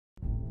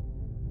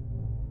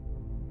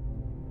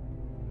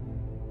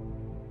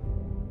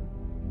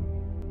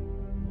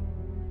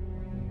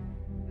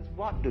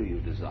what do you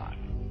desire?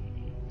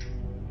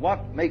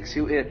 What makes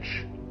you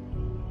itch?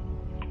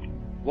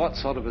 What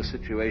sort of a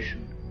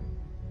situation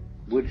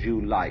would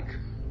you like?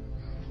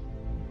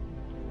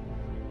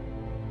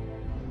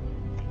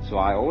 So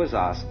I always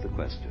ask the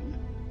question,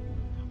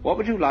 what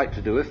would you like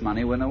to do if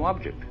money were no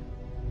object?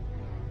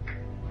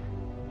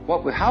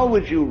 How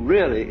would you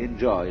really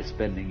enjoy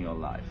spending your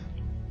life?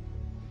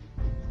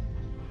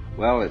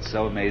 Well, it's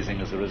so amazing.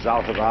 As a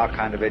result of our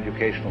kind of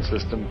educational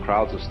system,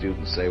 crowds of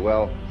students say,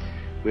 well,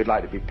 we'd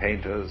like to be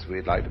painters,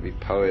 we'd like to be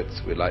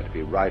poets, we'd like to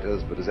be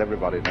writers, but as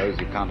everybody knows,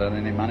 you can't earn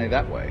any money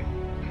that way.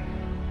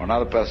 Or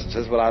another person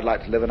says, well, I'd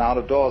like to live an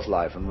out-of-doors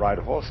life and ride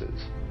horses.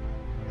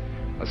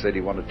 I say, do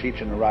you want to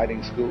teach in a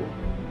riding school?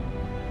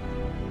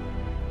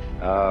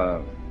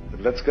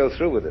 Let's go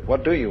through with it.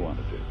 What do you want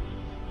to do?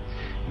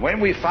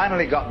 When we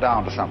finally got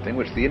down to something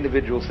which the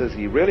individual says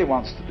he really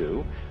wants to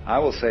do, I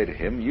will say to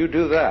him, you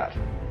do that.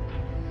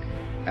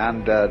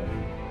 And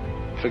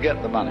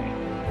forget the money.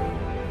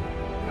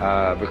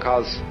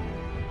 Because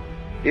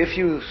if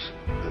you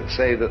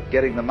say that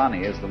getting the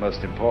money is the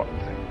most important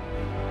thing,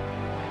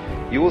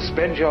 you will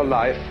spend your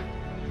life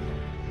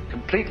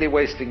completely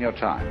wasting your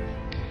time.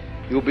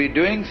 You'll be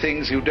doing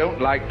things you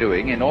don't like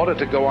doing in order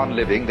to go on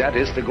living, that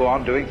is, to go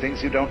on doing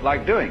things you don't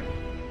like doing,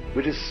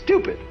 which is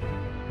stupid.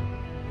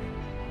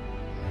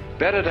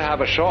 Better to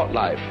have a short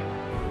life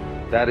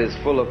that is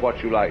full of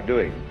what you like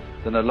doing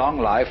than a long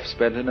life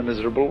spent in a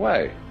miserable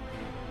way.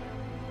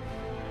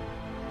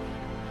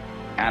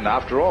 And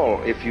after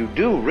all, if you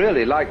do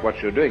really like what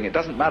you're doing, it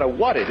doesn't matter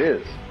what it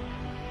is,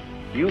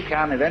 you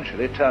can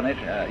eventually turn it,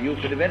 you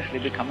could eventually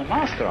become a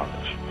master of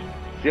it.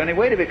 It's the only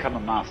way to become a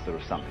master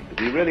of something, to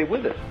be really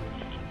with it.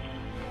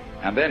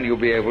 And then you'll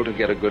be able to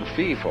get a good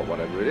fee for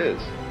whatever it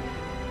is.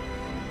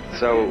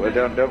 So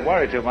don't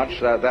worry too much.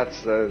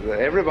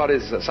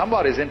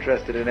 Somebody's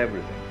interested in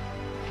everything.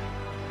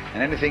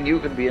 And anything you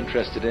can be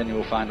interested in,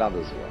 you'll find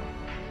others who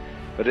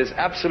are. But it's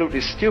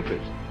absolutely stupid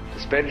to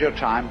spend your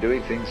time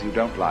doing things you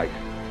don't like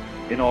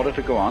in order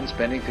to go on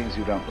spending things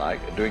you don't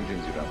like, doing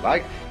things you don't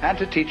like, and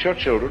to teach your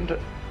children to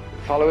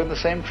follow in the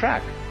same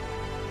track.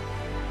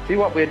 See,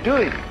 what we're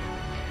doing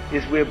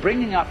is we're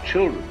bringing up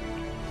children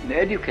and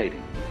educating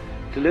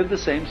them to live the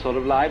same sort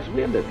of lives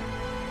we're living,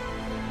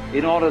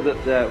 in order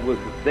that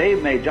they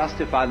may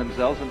justify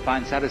themselves and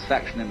find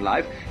satisfaction in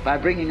life by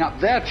bringing up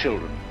their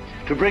children,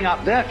 to bring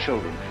up their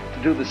children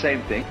to do the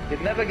same thing. It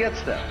never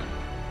gets there.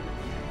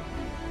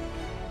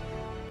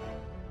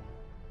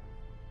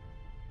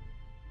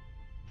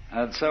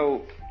 And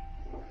so,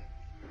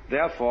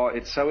 therefore,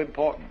 it's so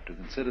important to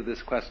consider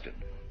this question.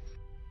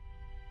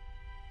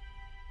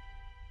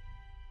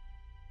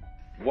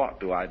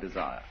 What do I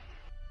desire?